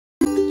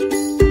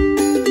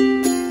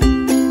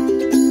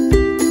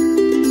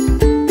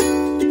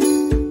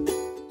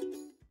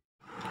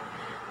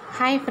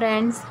Hi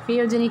friends,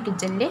 Fiogeni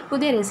Kitchen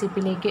പുതിയ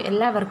റെസിപ്പിയിലേക്ക്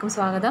എല്ലാവർക്കും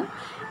സ്വാഗതം.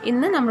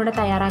 ഇന്ന് നമ്മൾ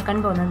തയ്യാറാക്കാൻ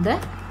പോകുന്നത്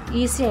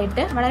ഈസി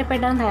ആയിട്ട് വളരെ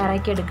പെട്ടെന്ന്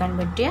തയ്യാറാക്കി എടുക്കാൻ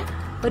പറ്റിയ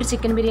ഒരു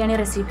ചിക്കൻ ബിരിയാണി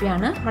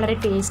റെസിപ്പിയാണ്. വളരെ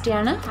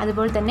ടേസ്റ്റിയാണ്.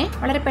 അതുപോലെ തന്നെ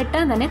വളരെ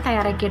പെട്ടെന്ന് തന്നെ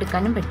തയ്യാറാക്കി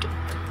എടുക്കാനും പറ്റും.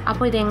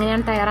 അപ്പോൾ ഇത്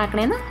എങ്ങനെയാണ്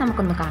തയ്യാറാക്കണമെന്ന്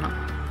നമുക്കൊന്ന് കാണാം.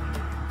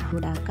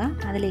 ചൂടാക്കാം.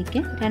 അതിലേക്ക്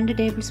 2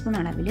 ടേബിൾ സ്പൂൺ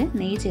അളവിൽ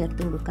നെയ്യ്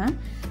ചേർത്ത് കൊടുക്കാം.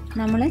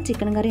 നമ്മൾ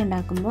ചിക്കൻ കറി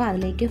ഉണ്ടാക്കുമ്പോൾ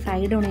അതിലേക്ക്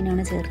ഫ്രൈഡ്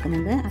ഓണിയനാണ്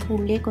ചേർക്കുന്നത്. അപ്പോൾ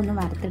ഉള്ളിലേക്ക് ഒന്ന്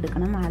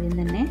വറുത്തെടുക്കണം ആദ്യം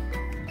തന്നെ.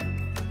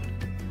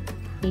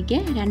 ഇതിലേക്ക്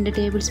 2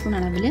 ടേബിൾ സ്പൂൺ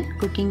അളവിൽ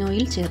കുക്കിംഗ്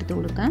ഓയിൽ ചേർത്ത്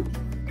കൊടുക്കാം.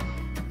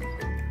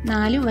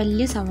 4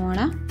 വലിയ സവാള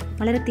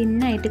വളരെ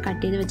തിന്നായിട്ട്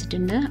കട്ട് ചെയ്ത്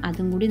വെച്ചിട്ടുണ്ട്.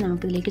 അതും കൂടി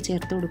നമുക്കിതിലേക്ക്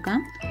ചേർത്ത് കൊടുക്കാം.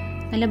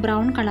 നല്ല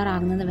ബ്രൗൺ കളർ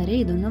ആകുന്നത് വരെ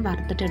ഇതൊന്ന്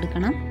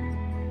വറുത്തിട്ടെടുക്കണം.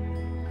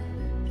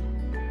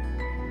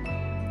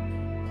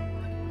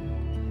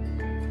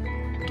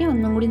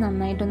 ഒന്നും കൂടി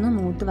നന്നായിട്ടൊന്ന്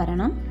മൂത്ത്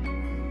വരണം.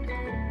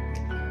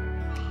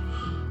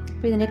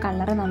 അപ്പോൾ ഇതിൻ്റെ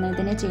കളർ നന്നായി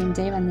തന്നെ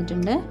ചേഞ്ചായി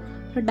വന്നിട്ടുണ്ട്.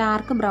 ഒരു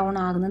ഡാർക്ക് ബ്രൗൺ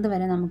ആകുന്നത്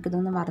വരെ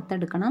നമുക്കിതൊന്ന്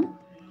വറുത്തെടുക്കണം.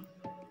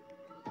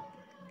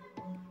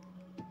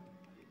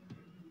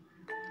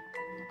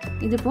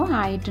 ഇതിപ്പോൾ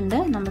ആയിട്ടുണ്ട്.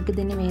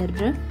 നമുക്കിതിന്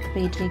വേറൊരു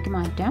പ്ലേറ്റിലേക്ക്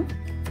മാറ്റാം.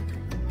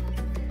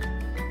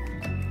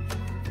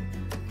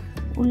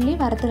 ഉള്ളി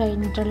വറുത്ത്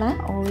കഴിഞ്ഞിട്ടുള്ള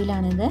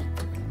ഓയിലാണിത്.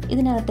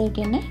 ഇതിനകത്തേക്ക്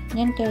തന്നെ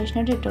ഞാൻ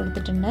കാഷ്നട്ട് ഇട്ട്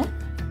കൊടുത്തിട്ടുണ്ട്.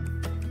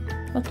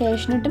 അപ്പോൾ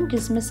കാഷ്നട്ടും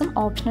കിസ്മിസും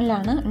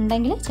ഓപ്ഷണലാണ്,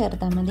 ഉണ്ടെങ്കിൽ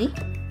ചേർത്താൽ മതി.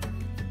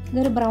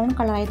 ഇതൊരു ബ്രൗൺ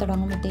കളറായി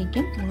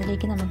തുടങ്ങുമ്പോഴത്തേക്കും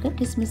ഇതിലേക്ക് നമുക്ക്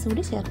കിസ്മിസ്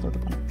കൂടി ചേർത്ത്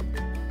കൊടുക്കണം.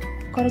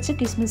 കുറച്ച്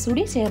കിസ്മിസ്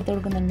കൂടി ചേർത്ത്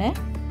കൊടുക്കുന്നുണ്ട്.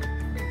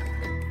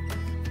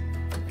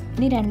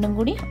 ഇനി രണ്ടും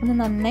കൂടി ഒന്ന്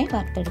നന്നായി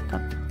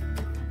വറുത്തെടുക്കാം.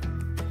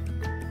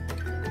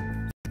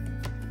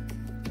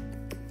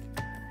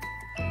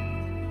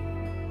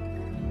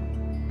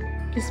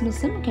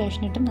 കിസ്മിസും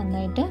കാഷ്നട്ടും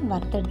നന്നായിട്ട്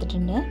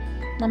വറുത്തെടുത്തിട്ടുണ്ട്.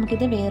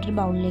 നമുക്കിത് വേറൊരു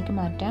ബൗളിലേക്ക്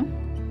മാറ്റാം.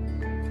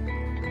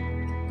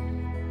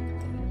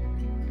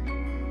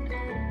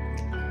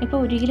 ഇപ്പോൾ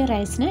 1 കിലോ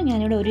റൈസിന്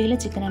ഞാനിവിടെ 1 കിലോ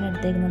ചിക്കനാണ്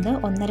എടുത്തേക്കുന്നത്.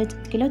 1.5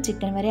 കിലോ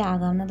ചിക്കൻ വരെ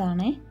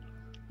ആകാവുന്നതാണ്.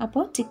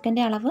 അപ്പോൾ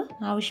ചിക്കൻ്റെ അളവ്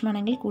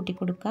ആവശ്യമാണെങ്കിൽ കൂട്ടി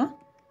കൊടുക്കുക.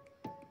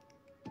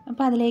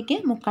 അപ്പോൾ അതിലേക്ക്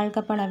 1/4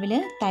 കപ്പ് അളവിൽ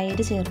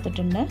തൈര്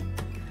ചേർത്തിട്ടുണ്ട്.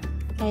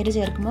 തൈര്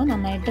ചേർക്കുമ്പോൾ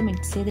നന്നായിട്ട്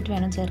മിക്സ് ചെയ്തിട്ട്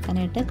വേണം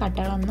ചേർക്കാനായിട്ട്.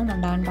 കട്ടകളൊന്നും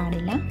ഉണ്ടാകാൻ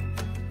പാടില്ല.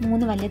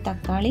 3 വലിയ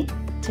തക്കാളി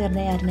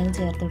ചെറുതായി അരിഞ്ഞത്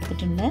ചേർത്ത്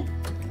കൊടുത്തിട്ടുണ്ട്.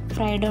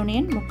 ഫ്രൈഡ്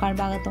ഓണിയൻ 1/4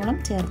 ഭാഗത്തോളം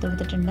ചേർത്ത്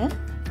കൊടുത്തിട്ടുണ്ട്.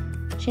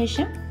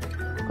 ശേഷം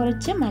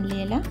കുറച്ച്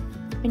മല്ലിയില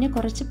പിന്നെ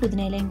കുറച്ച്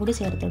പുതിനയിലയും കൂടി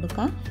ചേർത്ത്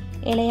കൊടുക്കുക.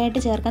 ഇലയായിട്ട്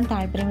ചേർക്കാൻ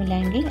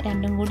താല്പര്യമില്ലെങ്കിൽ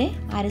രണ്ടും കൂടി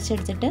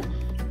അരച്ചെടുത്തിട്ട്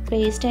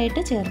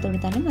പേസ്റ്റായിട്ട് ചേർത്ത്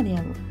കൊടുത്താലും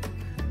മതിയാകും.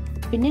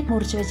 പിന്നെ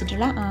മുറിച്ച്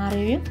വെച്ചിട്ടുള്ള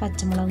 6-7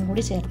 പച്ചമുളകും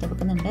കൂടി ചേർത്ത്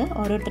കൊടുക്കുന്നുണ്ട്.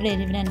 ഓരോരുത്തരുടെ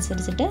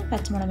എരിവിനനുസരിച്ചിട്ട്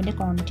പച്ചമുളകിൻ്റെ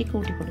ക്വാണ്ടിറ്റി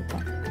കൂട്ടി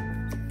കൊടുക്കുക.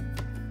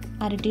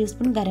 1/2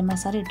 ടീസ്പൂൺ ഗരം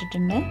മസാല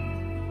ഇട്ടിട്ടുണ്ട്.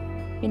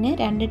 പിന്നെ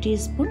 2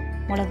 ടീസ്പൂൺ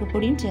മുളക്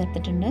പൊടിയും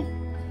ചേർത്തിട്ടുണ്ട്.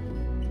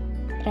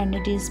 2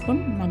 ടീസ്പൂൺ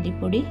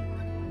മല്ലിപ്പൊടി,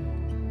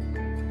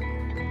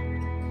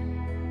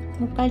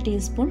 1/4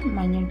 ടീസ്പൂൺ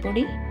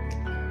മഞ്ഞൾപ്പൊടി,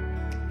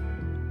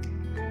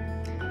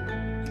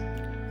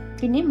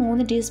 പിന്നെ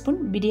 3 ടീസ്പൂൺ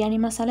ബിരിയാണി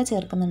മസാല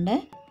ചേർക്കുന്നുണ്ട്.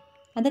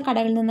 അത്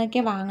കടകളിൽ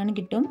നിന്നൊക്കെ വാങ്ങാൻ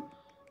കിട്ടും.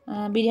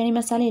 ബിരിയാണി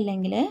മസാല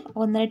ഇല്ലെങ്കിൽ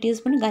 1.5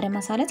 ടീസ്പൂൺ ഗരം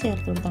മസാല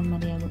ചേർത്ത് കൊടുത്താൽ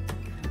മതിയാകും.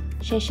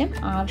 ശേഷം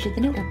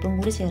ആവശ്യത്തിന് ഉപ്പും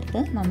കൂടി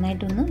ചേർത്ത്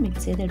നന്നായിട്ടൊന്ന്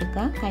മിക്സ്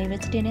ചെയ്തെടുക്കുക.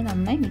 കൈവച്ചിട്ട് തന്നെ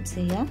നന്നായി മിക്സ്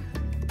ചെയ്യുക.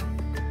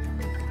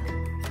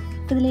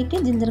 ഇതിലേക്ക്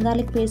ജിഞ്ചർ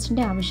ഗാർലിക്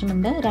പേസ്റ്റിൻ്റെ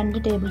ആവശ്യമുണ്ട്. 2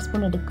 ടേബിൾ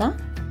സ്പൂൺ എടുക്കുക.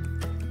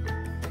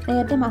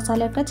 നേരത്തെ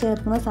മസാലയൊക്കെ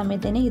ചേർക്കുന്ന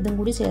സമയത്ത് തന്നെ ഇതും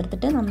കൂടി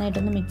ചേർത്തിട്ട്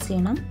നന്നായിട്ടൊന്ന് മിക്സ്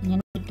ചെയ്യണം. ഞാൻ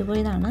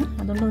വിട്ടുപോയതാണ്,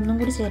 അതുകൊണ്ട് ഒന്നും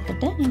കൂടി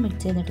ചേർത്തിട്ട് ഞാൻ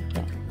മിക്സ്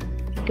ചെയ്തെടുക്കുക.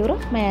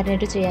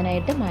 മാരിനേറ്റ്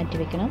ചെയ്യാനായിട്ട് മാറ്റി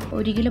വെക്കണം.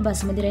 1 കിലോ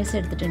ബസ്മതി റൈസ്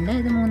എടുത്തിട്ടുണ്ട്.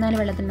 ഇത് 3-4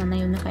 വെള്ളത്തിൽ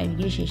നന്നായി ഒന്ന്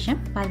കഴുകിയ ശേഷം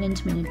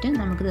 15 മിനിറ്റ്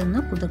നമുക്കിതൊന്ന്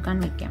കുതിർക്കാൻ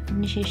വെക്കാം.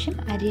 അതിനുശേഷം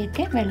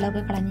അരിയൊക്കെ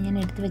വെള്ളമൊക്കെ കളഞ്ഞ് ഞാൻ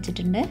എടുത്ത്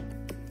വെച്ചിട്ടുണ്ട്.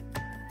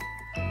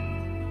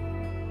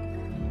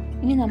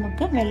 ഇനി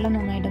നമുക്ക് വെള്ളം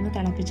നന്നായിട്ടൊന്ന്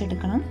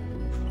തിളപ്പിച്ചെടുക്കണം.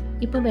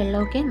 ഇപ്പോൾ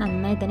വെള്ളമൊക്കെ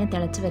നന്നായി തന്നെ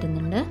തിളച്ച്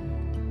വരുന്നുണ്ട്.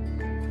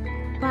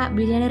 അപ്പോൾ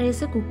ബിരിയാണി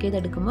റൈസ് കുക്ക്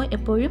ചെയ്തെടുക്കുമ്പോൾ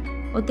എപ്പോഴും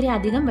ഒത്തിരി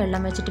അധികം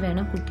വെള്ളം വെച്ചിട്ട്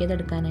വേണം കുക്ക്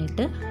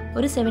ചെയ്തെടുക്കാനായിട്ട്.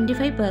 ഒരു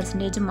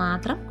 75%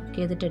 മാത്രം കുക്ക്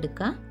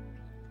ചെയ്തിട്ടെടുക്കുക.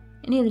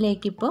 ഇനി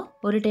ഇതിലേക്കിപ്പോൾ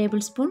 1 ടേബിൾ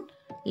സ്പൂൺ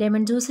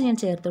ലെമൺ ജ്യൂസ് ഞാൻ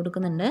ചേർത്ത്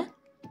കൊടുക്കുന്നുണ്ട്.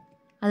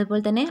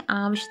 അതുപോലെ തന്നെ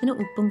ആവശ്യത്തിന്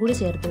ഉപ്പും കൂടി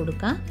ചേർത്ത്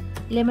കൊടുക്കുക.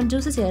 ലെമൺ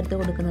ജ്യൂസ് ചേർത്ത്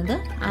കൊടുക്കുന്നത്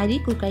അരി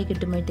കുക്കായി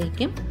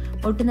കിട്ടുമ്പോഴത്തേക്കും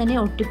ഒട്ടും തന്നെ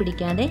ഒട്ടി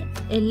പിടിക്കാതെ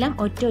എല്ലാം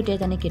ഒറ്റയായി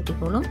തന്നെ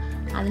കെട്ടിക്കോളും.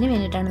 അതിന്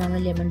വേണ്ടിയിട്ടാണ്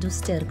നമ്മൾ ലെമൺ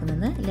ജ്യൂസ്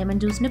ചേർക്കുന്നത്. ലെമൺ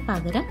ജ്യൂസിന്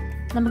പകരം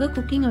നമുക്ക്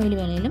കുക്കിംഗ് ഓയിൽ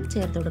വേണമെങ്കിലും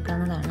ചേർത്ത്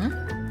കൊടുക്കാവുന്നതാണ്.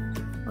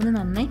 ഒന്ന്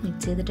നന്നായി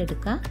മിക്സ്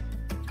ചെയ്തിട്ടെടുക്കുക.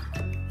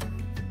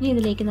 ഇനി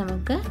ഇതിലേക്ക്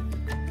നമുക്ക്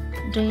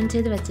ഡ്രെയിൻ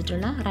ചെയ്ത്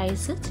വെച്ചിട്ടുള്ള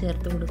റൈസ്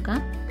ചേർത്ത്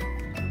കൊടുക്കാം.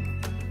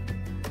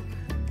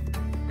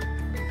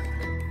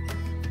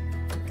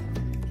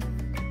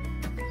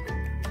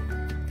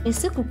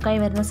 റൈസ് കുക്കായി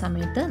വരുന്ന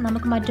സമയത്ത്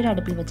നമുക്ക് മറ്റൊരു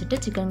അടുപ്പിൽ വെച്ചിട്ട്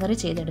ചിക്കൻ കറി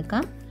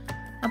ചെയ്തെടുക്കാം.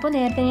 അപ്പോൾ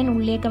നേരത്തെ ഞാൻ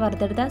ഉള്ളിയൊക്കെ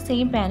വറുത്തെടുത്ത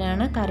സെയിം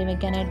പാനാണ് കറി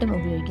വയ്ക്കാനായിട്ടും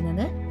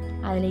ഉപയോഗിക്കുന്നത്.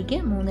 അതിലേക്ക്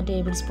 3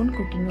 ടേബിൾ സ്പൂൺ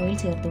കുക്കിംഗ് ഓയിൽ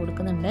ചേർത്ത്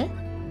കൊടുക്കുന്നുണ്ട്.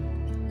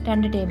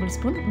 2 ടേബിൾ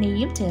സ്പൂൺ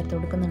നെയ്യും ചേർത്ത്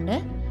കൊടുക്കുന്നുണ്ട്.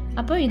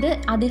 അപ്പോൾ ഇത്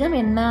അധികം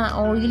എണ്ണ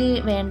ഓയിൽ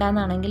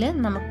വേണ്ടാന്നാണെങ്കിൽ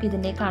നമുക്ക്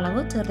ഇതിൻ്റെയൊക്കെ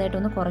അളവ്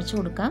ചെറുതായിട്ടൊന്ന് കുറച്ച്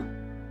കൊടുക്കാം.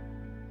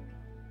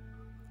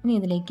 ഇനി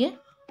ഇതിലേക്ക്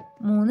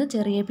 3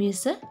 ചെറിയ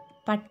പീസ്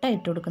പട്ട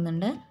ഇട്ട്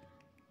കൊടുക്കുന്നുണ്ട്.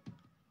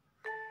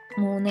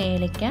 3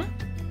 ഏലക്ക,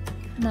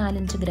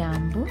 4-5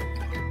 ഗ്രാമ്പു,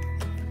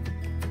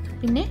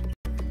 പിന്നെ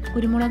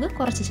കുരുമുളക്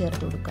കുറച്ച്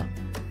ചേർത്ത് കൊടുക്കാം.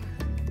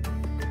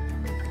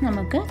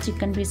 നമുക്ക്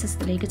ചിക്കൻ പീസസ്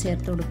ഇതിലേക്ക്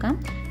ചേർത്ത് കൊടുക്കാം.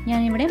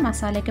 ഞാനിവിടെ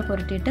മസാലയൊക്കെ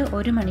പുരട്ടിയിട്ട്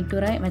 1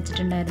 മണിക്കൂറേ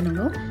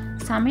വെച്ചിട്ടുണ്ടായിരുന്നുള്ളൂ.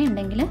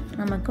 സമയമുണ്ടെങ്കിൽ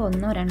നമുക്ക്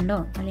 1, 2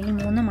 അല്ലെങ്കിൽ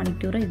 3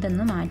 മണിക്കൂർ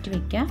ഇതൊന്ന് മാറ്റി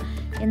വയ്ക്കുക.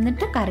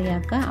 എന്നിട്ട്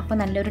കറിയാക്കുക. അപ്പോൾ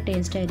നല്ലൊരു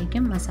ടേസ്റ്റ്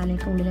ആയിരിക്കും.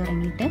 മസാലയൊക്കെ ഉള്ളിൽ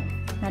ഇറങ്ങിയിട്ട്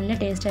നല്ല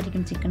ടേസ്റ്റ്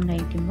ആയിരിക്കും ചിക്കൻ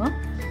കഴിക്കുമ്പോൾ.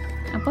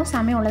 അപ്പോൾ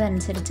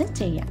സമയമുള്ളതനുസരിച്ച്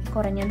ചെയ്യാം.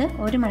 കുറഞ്ഞത്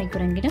 1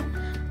 മണിക്കൂറെങ്കിലും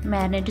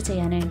മാരിനേറ്റ്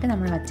ചെയ്യാനായിട്ട്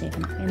നമ്മൾ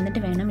വച്ചേക്കണം. എന്നിട്ട്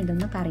വേണം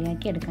ഇതൊന്ന്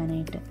കറിയാക്കി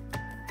എടുക്കാനായിട്ട്.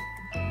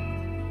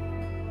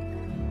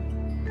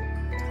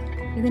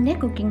 ഇതിൻ്റെ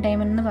കുക്കിംഗ് ടൈം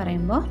എന്ന്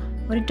പറയുമ്പോൾ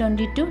ഒരു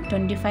 20 to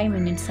 25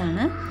 മിനിറ്റ്സ്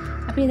ആണ്.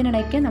 അപ്പോൾ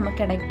ഇതിനിടയ്ക്ക്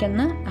നമുക്ക്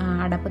ഇടയ്ക്കൊന്ന്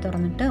അടപ്പ്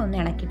തുറന്നിട്ട് ഒന്ന്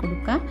ഇളക്കി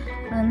കൊടുക്കാം.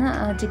 ഒന്ന്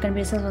ചിക്കൻ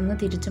പീസസ് ഒന്ന്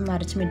തിരിച്ചും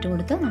മറിച്ചും ഇട്ട്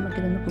കൊടുത്ത്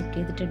നമുക്കിതൊന്ന് കുക്ക്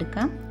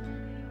ചെയ്തിട്ടെടുക്കാം.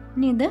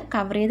 ഇനി ഇത്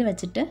കവർ ചെയ്ത്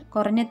വെച്ചിട്ട്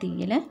കുറഞ്ഞ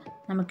തീയിൽ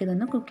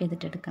നമുക്കിതൊന്ന് കുക്ക്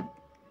ചെയ്തിട്ടെടുക്കാം.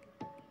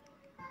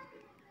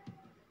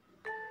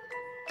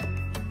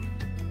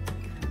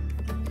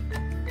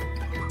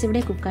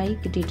 ഇവിടെ കുക്കായി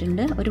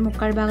കിട്ടിയിട്ടുണ്ട്. ഒരു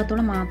 3/4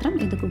 ഭാഗത്തോളം മാത്രം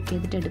ഇത് കുക്ക്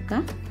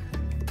ചെയ്തിട്ടെടുക്കാം.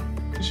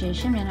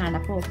 ശേഷം ഞാൻ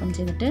അടപ്പ് ഓപ്പൺ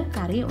ചെയ്തിട്ട്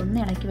കറി ഒന്ന്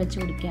ഇളക്കി വെച്ച്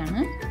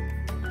കൊടുക്കുകയാണ്.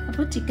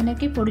 അപ്പോൾ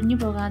ചിക്കനൊക്കെ പൊടിഞ്ഞു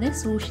പോകാതെ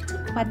സൂക്ഷിച്ച്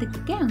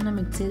പതുക്കെ ഒന്ന്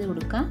മിക്സ് ചെയ്ത്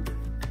കൊടുക്കുക.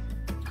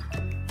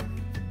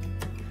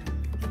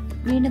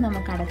 വീണ്ടും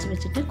നമുക്ക് അടച്ചു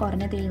വെച്ചിട്ട്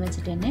കുറഞ്ഞ തീയിൽ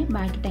വെച്ചിട്ട് തന്നെ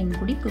ബാക്കി ടൈം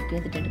കൂടി കുക്ക്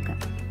ചെയ്തിട്ടെടുക്കാം.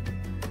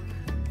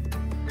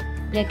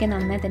 ഇതിലൊക്കെ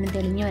നന്നായി തന്നെ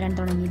തെളിഞ്ഞു വരാൻ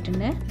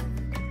തുടങ്ങിയിട്ടുണ്ട്.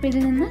 അപ്പോൾ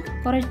ഇതിൽ നിന്ന്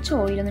കുറച്ച്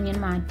ഓയിലൊന്നും ഞാൻ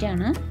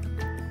മാറ്റുകയാണ്.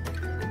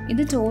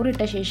 ഇത്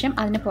ചോറിട്ട ശേഷം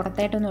അതിന്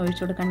പുറത്തായിട്ടൊന്ന്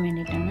ഒഴിച്ചു കൊടുക്കാൻ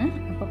വേണ്ടിയിട്ടാണ്.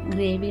 അപ്പോൾ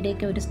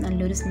ഗ്രേവിയുടെയൊക്കെ ഒരു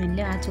നല്ലൊരു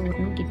സ്മെല്ല് ആ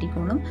ചോറിന്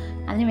കിട്ടിക്കോളും.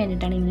 അതിന്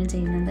വേണ്ടിയിട്ടാണ് ഇങ്ങനെ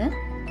ചെയ്യുന്നത്.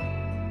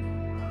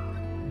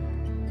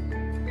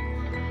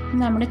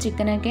 നമ്മുടെ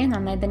ചിക്കനൊക്കെ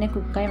നന്നായി തന്നെ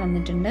കുക്കായി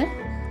വന്നിട്ടുണ്ട്.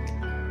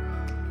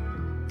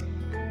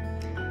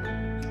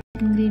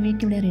 ചിക്കൻ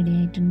ഗ്രേവിയൊക്കെ ഇവിടെ റെഡി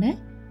ആയിട്ടുണ്ട്.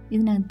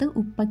 ഇതിനകത്ത്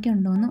ഉപ്പൊക്കെ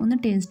ഉണ്ടോയെന്ന് ഒന്ന്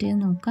ടേസ്റ്റ്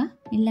ചെയ്ത് നോക്കുക.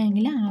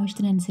 ഇല്ലെങ്കിൽ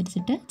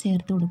ആവശ്യത്തിനനുസരിച്ചിട്ട്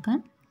ചേർത്ത് കൊടുക്കാം.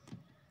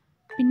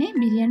 പിന്നെ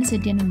ബിരിയാണി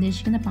സെറ്റ് ചെയ്യാൻ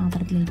ഉദ്ദേശിക്കുന്ന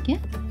പാത്രത്തിലേക്ക്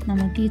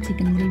നമുക്ക് ഈ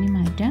ചിക്കൻ ഗ്രേവി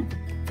മാറ്റാം.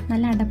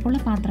 നല്ല അടപ്പുള്ള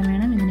പാത്രം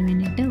വേണം ഇതിന്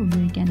വേണ്ടിയിട്ട്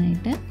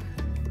ഉപയോഗിക്കാനായിട്ട്.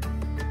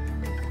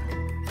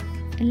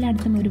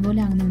 എല്ലായിടത്തും ഒരുപോലെ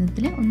ആകുന്ന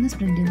വിധത്തിൽ ഒന്ന്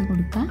സ്പ്രെഡ് ചെയ്ത്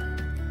കൊടുക്കുക.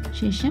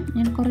 ശേഷം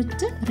ഞാൻ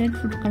കുറച്ച് റെഡ്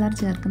ഫുഡ് കളർ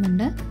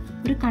ചേർക്കുന്നുണ്ട്.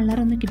 ഒരു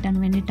കളറൊന്ന് കിട്ടാൻ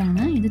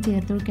വേണ്ടിയിട്ടാണ്. ഇത്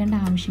ചേർത്ത് കൊടുക്കേണ്ട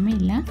ആവശ്യമേ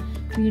ഇല്ല.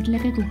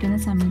 വീട്ടിലൊക്കെ കുക്ക് ചെയ്യുന്ന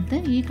സമയത്ത്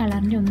ഈ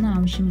കളറിൻ്റെ ഒന്നും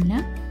ആവശ്യമില്ല.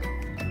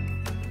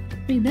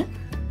 അപ്പോൾ ഇത്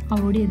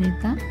അവോയ്ഡ്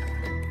ചെയ്തേക്കാം.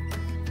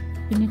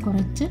 പിന്നെ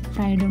കുറച്ച്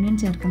ഫ്രൈഡ് ഓണിയൻ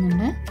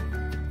ചേർക്കുന്നുണ്ട്.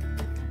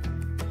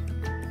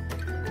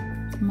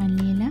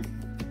 മല്ലിയില,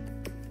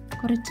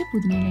 കുറച്ച്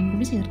പുതിനയിലയും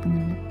കൂടി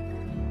ചേർക്കുന്നുണ്ട്.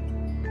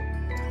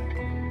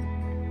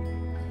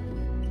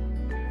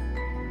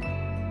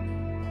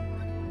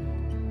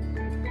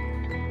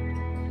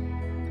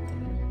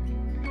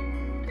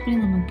 പിന്നെ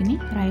നമുക്കിനി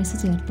റൈസ്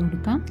ചേർത്ത്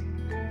കൊടുക്കാം.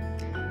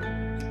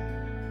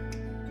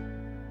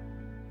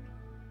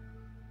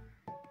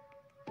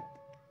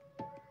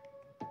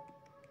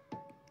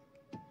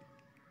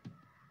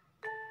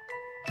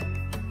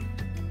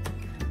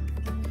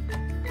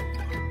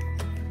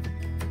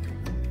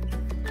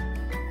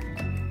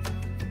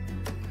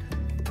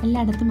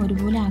 എല്ലായിടത്തും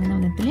ഒരുപോലെ ആകുന്ന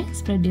വിധത്തിൽ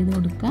സ്പ്രെഡ് ചെയ്ത്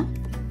കൊടുക്കുക.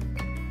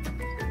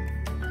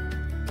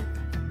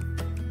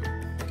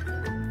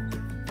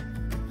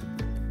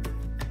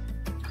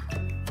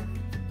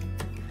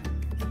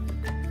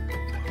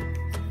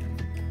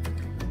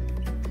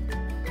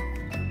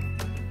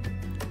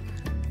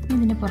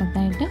 ഇതിൻ്റെ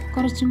പുറത്തായിട്ട്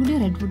കുറച്ചും കൂടി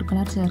റെഡ് ഫുഡ്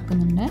കളർ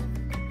ചേർക്കുന്നുണ്ട്.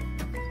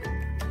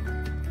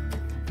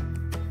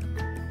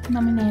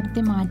 നമ്മൾ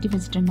നേരത്തെ മാറ്റി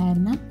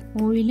വെച്ചിട്ടുണ്ടായിരുന്ന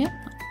ഓയിൽ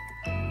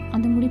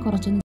അതും കൂടി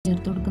കുറച്ചൊന്ന്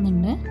ചേർത്ത്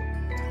കൊടുക്കുന്നുണ്ട്.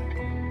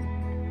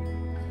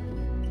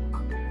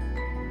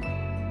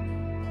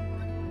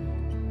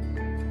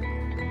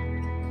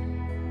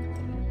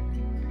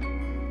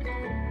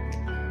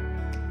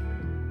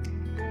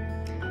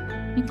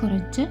 ഇനി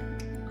കുറച്ച്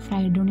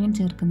ഫ്രൈഡ് ഓണിയൻ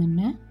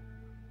ചേർക്കുന്നുണ്ട്.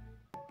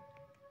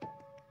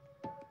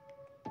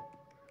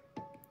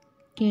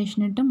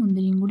 കാഷ്നട്ടും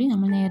മുന്തിരിയും കൂടി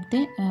നമ്മൾ നേരത്തെ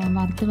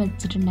വറുത്ത്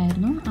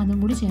വെച്ചിട്ടുണ്ടായിരുന്നു. അതും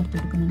കൂടി ചേർത്ത്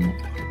കൊടുക്കുന്നുണ്ട്.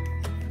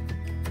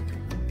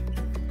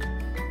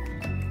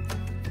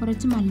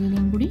 കുറച്ച്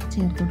മല്ലിയിലയും കൂടി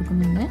ചേർത്ത്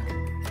കൊടുക്കുന്നുണ്ട്.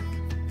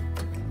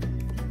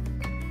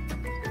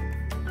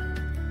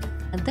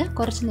 അത്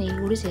കുറച്ച് നെയ്യ്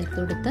കൂടി ചേർത്ത്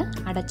കൊടുത്ത്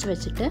അടച്ചു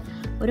വെച്ചിട്ട്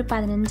ഒരു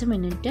 15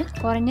 മിനിറ്റ്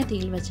കുറഞ്ഞ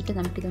തീയിൽ വെച്ചിട്ട്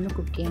നമുക്കിതൊന്ന്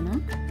കുക്ക് ചെയ്യണം.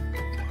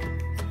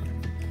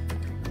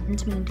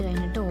 5 മിനിറ്റ്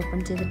കഴിഞ്ഞിട്ട് ഓപ്പൺ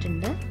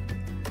ചെയ്തിട്ടുണ്ട്.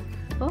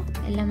 അപ്പോൾ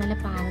എല്ലാം നല്ല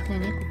പാകത്തിന്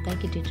തന്നെ കുക്കായി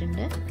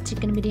കിട്ടിയിട്ടുണ്ട്.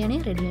 ചിക്കൻ ബിരിയാണി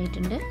റെഡി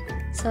ആയിട്ടുണ്ട്.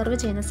 സെർവ്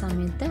ചെയ്യുന്ന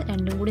സമയത്ത്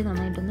രണ്ടും കൂടി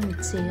നന്നായിട്ടൊന്ന്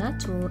മിക്സ് ചെയ്യുക,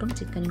 ചോറും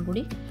ചിക്കനും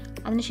കൂടി.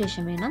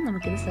 അതിനുശേഷം വേണം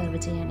നമുക്കിത് സെർവ്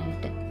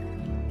ചെയ്യാനായിട്ട്.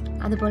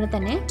 അതുപോലെ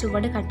തന്നെ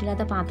ചുവട്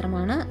കട്ടില്ലാത്ത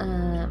പാത്രമാണ്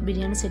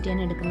ബിരിയാണി സെറ്റ്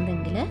ചെയ്യാൻ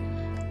എടുക്കുന്നതെങ്കിൽ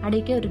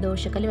അടിക്ക് ഒരു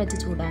ദോശക്കല്ല് വെച്ച്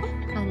ചൂടാക്കി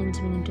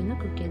 15 മിനിറ്റ് ഒന്ന്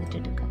കുക്ക്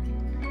ചെയ്തിട്ടെടുക്കുക.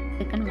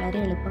 എടുക്കാൻ വളരെ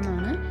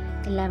എളുപ്പമാണ്.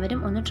 എല്ലാവരും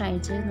ഒന്ന് ട്രൈ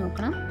ചെയ്ത്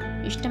നോക്കണം.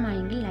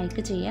 ഇഷ്ടമായെങ്കിൽ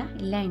ലൈക്ക്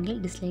ചെയ്യുക, ഇല്ല എങ്കിൽ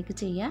ഡിസ്ലൈക്ക്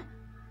ചെയ്യുക.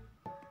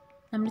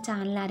 നമ്മുടെ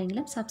ചാനൽ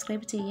ആരെങ്കിലും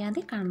സബ്സ്ക്രൈബ്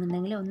ചെയ്യാതെ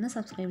കാണുന്നുണ്ടെങ്കിൽ ഒന്ന്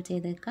സബ്സ്ക്രൈബ്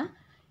ചെയ്തേക്കുക.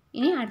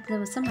 ഇനി അടുത്ത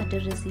ദിവസം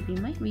മറ്റൊരു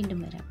റെസിപ്പിയുമായി വീണ്ടും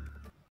വരാം.